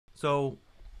So,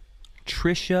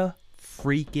 Trisha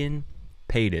freaking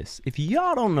Paytas. If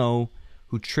y'all don't know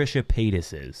who Trisha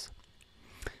Paytas is,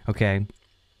 okay,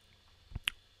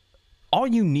 all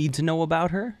you need to know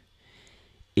about her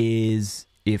is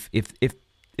if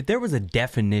there was a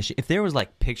definition, if there was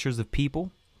like pictures of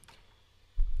people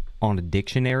on a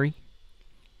dictionary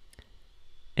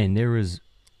and there was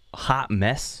hot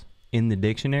mess in the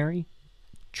dictionary,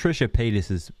 Trisha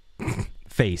Paytas's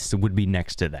face would be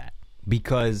next to that,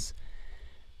 because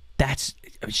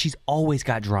she's always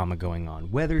got drama going on,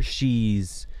 whether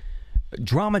she's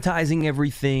dramatizing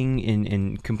everything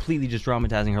and completely just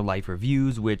dramatizing her life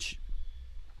reviews, which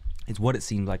is what it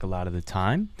seems like a lot of the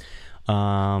time,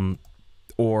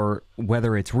 or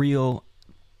whether it's real,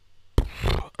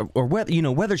 or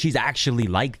whether she's actually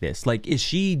like this. Like, is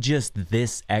she just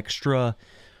this extra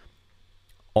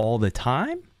all the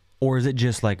time, or is it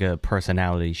just like a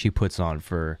personality she puts on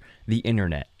for the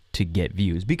internet to get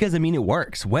views? Because I mean, it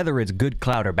works. Whether it's good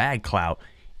clout or bad clout,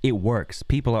 it works.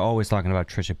 People are always talking about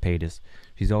Trisha Paytas.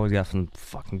 She's always got some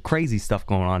fucking crazy stuff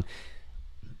going on.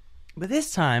 But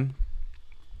this time,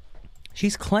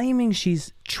 she's claiming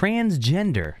she's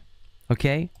transgender,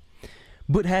 okay?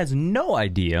 But has no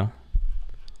idea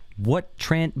but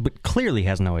clearly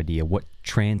has no idea what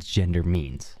transgender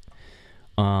means.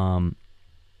 So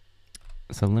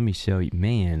let me show you.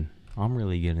 Man, I'm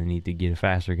really gonna need to get a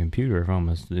faster computer if I'm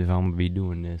gonna be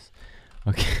doing this.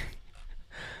 Okay.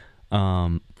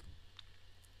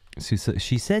 So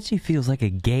she said she feels like a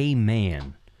gay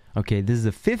man. Okay, this is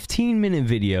a 15-minute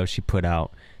video she put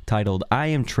out titled "I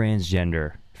am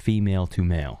transgender, female to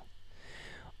male."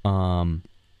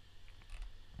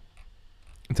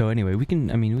 So anyway, we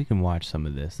can watch some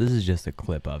of this. This is just a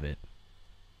clip of it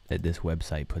that this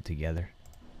website put together.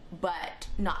 But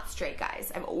not straight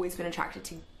guys. I've always been attracted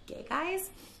to gay guys.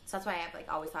 So that's why I've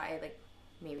always thought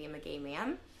maybe I'm a gay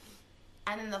man.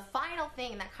 And then the final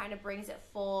thing that kind of brings it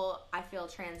full, I feel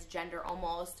transgender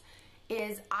almost,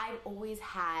 is I've always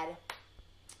had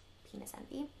penis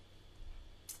envy.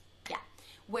 Yeah.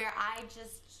 Where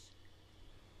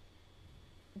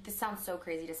this sounds so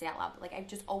crazy to say out loud, but I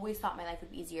just always thought my life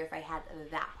would be easier if I had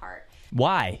that part.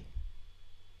 Why?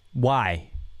 I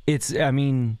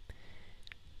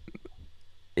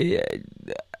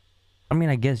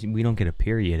guess we don't get a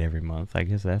period every month. I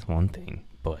guess that's one thing,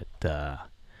 but that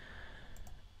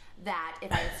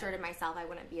if I asserted myself, I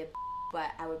wouldn't be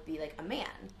but I would be like a man.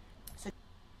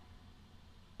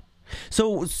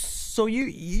 So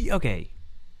you okay.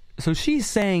 So she's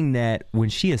saying that when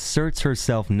she asserts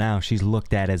herself now, she's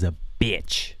looked at as a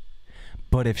bitch.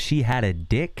 But if she had a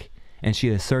dick and she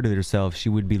asserted herself, she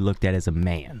would be looked at as a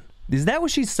man. Is that what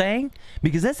she's saying?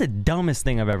 Because that's the dumbest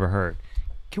thing I've ever heard.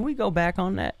 Can we go back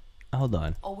on that? Hold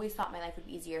on. Always thought my life would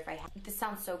be easier if I had... This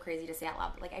sounds so crazy to say out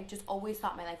loud, but I just always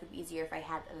thought my life would be easier if I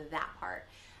had that part.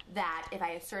 That if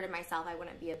I asserted myself, I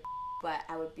wouldn't be but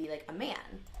I would be like a man.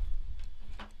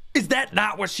 Is that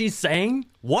not what she's saying?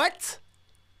 What?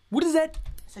 What is that?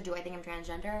 So do I think I'm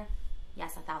transgender?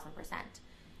 Yes, 1000%.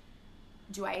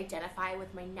 Do I identify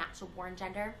with my natural born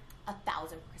gender?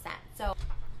 1000%. So...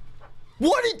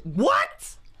 What?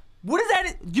 What is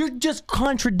that? You just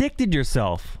contradicted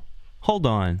yourself. Hold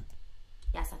on.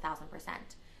 Yes, 1000%.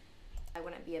 I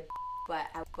wouldn't be but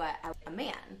I'm a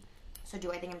man. So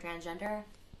do I think I'm transgender?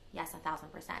 Yes,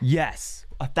 1000%. Yes,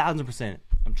 1000%.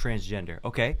 I'm transgender.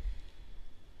 Okay.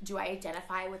 Do I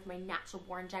identify with my natural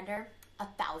born gender?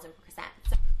 1000%.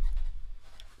 So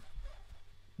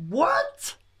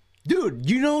what? Dude,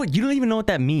 you don't even know what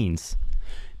that means.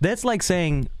 That's like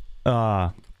saying,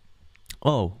 oh,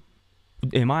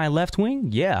 am I a left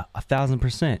wing? Yeah,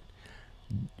 1000%.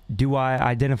 Do I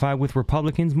identify with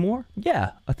Republicans more?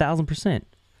 Yeah, 1000%.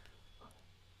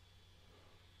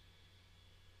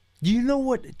 Do you know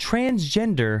what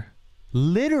transgender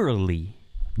literally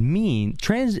mean?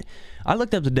 I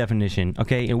looked up the definition,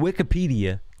 okay, and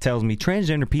Wikipedia tells me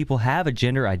transgender people have a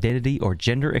gender identity or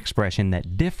gender expression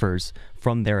that differs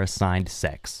from their assigned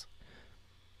sex.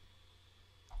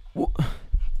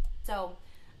 So,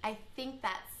 I think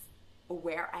that's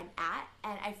where I'm at,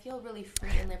 and I feel really free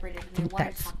and liberated, and I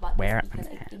want to talk about this because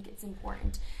I think it's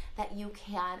important that you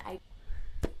can...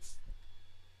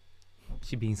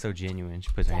 She's being so genuine.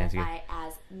 She puts her hands together. Identify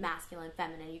as masculine,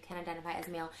 feminine. You can identify as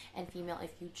male and female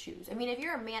if you choose. I mean, if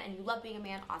you're a man and you love being a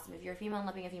man, awesome. If you're a female and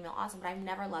love being a female, awesome. But I've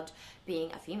never loved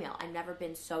being a female. I've never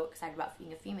been so excited about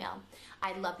being a female.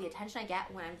 I love the attention I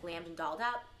get when I'm glammed and dolled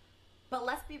up. But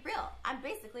let's be real. I'm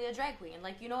basically a drag queen.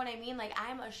 Like, you know what I mean? Like,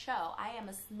 I'm a show. I am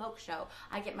a smoke show.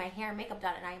 I get my hair and makeup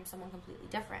done, and I am someone completely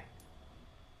different.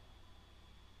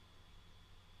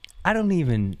 I don't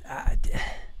even...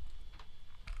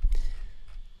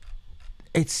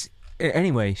 it's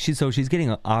anyway. She's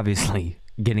getting obviously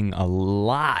getting a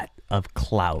lot of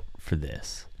clout for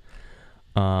this.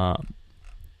 Yeah.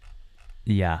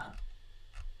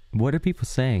 What are people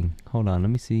saying? Hold on, let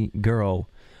me see. Girl,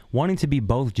 wanting to be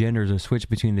both genders or switch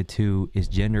between the two is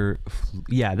gender.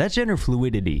 Yeah, that's gender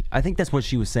fluidity. I think that's what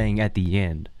she was saying at the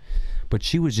end. But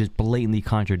she was just blatantly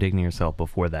contradicting herself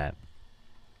before that.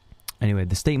 Anyway,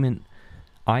 the statement,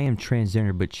 I am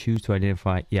transgender but choose to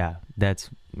identify. Yeah, that's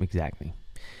exactly.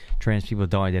 Trans people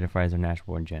don't identify as their natural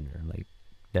born gender. Like,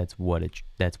 that's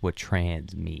what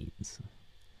trans means.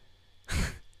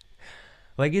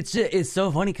 Like, it's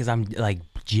so funny because I'm like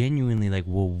genuinely like,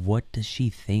 well, what does she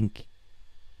think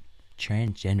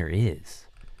transgender is?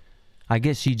 I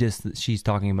guess she's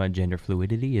talking about gender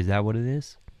fluidity. Is that what it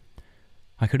is?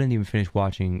 I couldn't even finish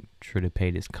watching Trisha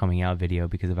Paytas coming out video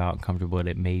because of how uncomfortable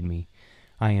it made me.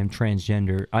 I am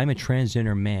transgender. I'm a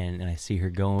transgender man, and I see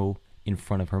her go in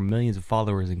front of her millions of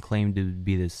followers and claim to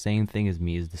be the same thing as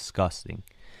me is disgusting.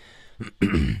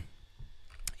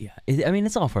 Yeah, I mean,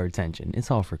 it's all for attention. It's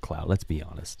all for clout. Let's be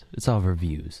honest. It's all for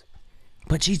views.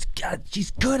 But she's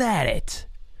good at it.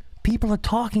 People are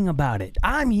talking about it.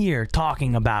 I'm here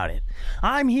talking about it.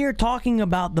 I'm here talking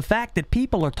about the fact that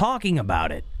people are talking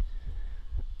about it.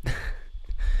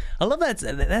 I love that's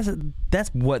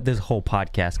what this whole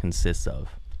podcast consists of.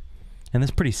 And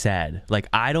that's pretty sad. Like,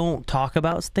 I don't talk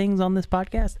about things on this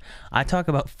podcast. I talk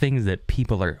about things that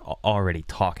people are already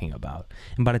talking about.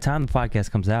 And by the time the podcast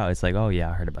comes out, it's like, oh yeah,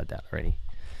 I heard about that already.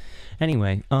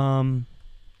 Anyway,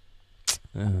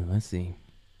 let's see.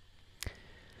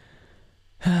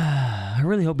 I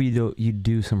really hope you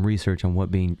do some research on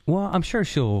what being. Well, I'm sure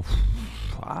she'll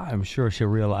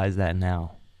realize that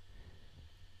now.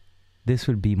 This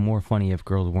would be more funny if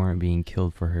girls weren't being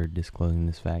killed for her disclosing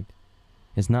this fact.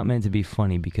 It's not meant to be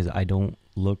funny because I don't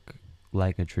look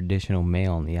like a traditional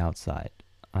male on the outside.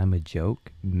 I'm a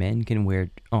joke. Men can wear.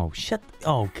 Oh,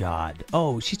 oh God.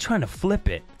 Oh, she's trying to flip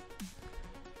it.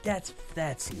 That's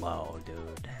low, dude.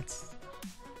 That's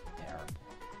terrible.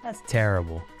 That's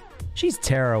terrible. She's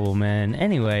terrible, man.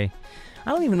 Anyway, I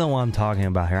don't even know why I'm talking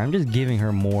about her. I'm just giving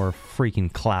her more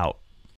freaking clout.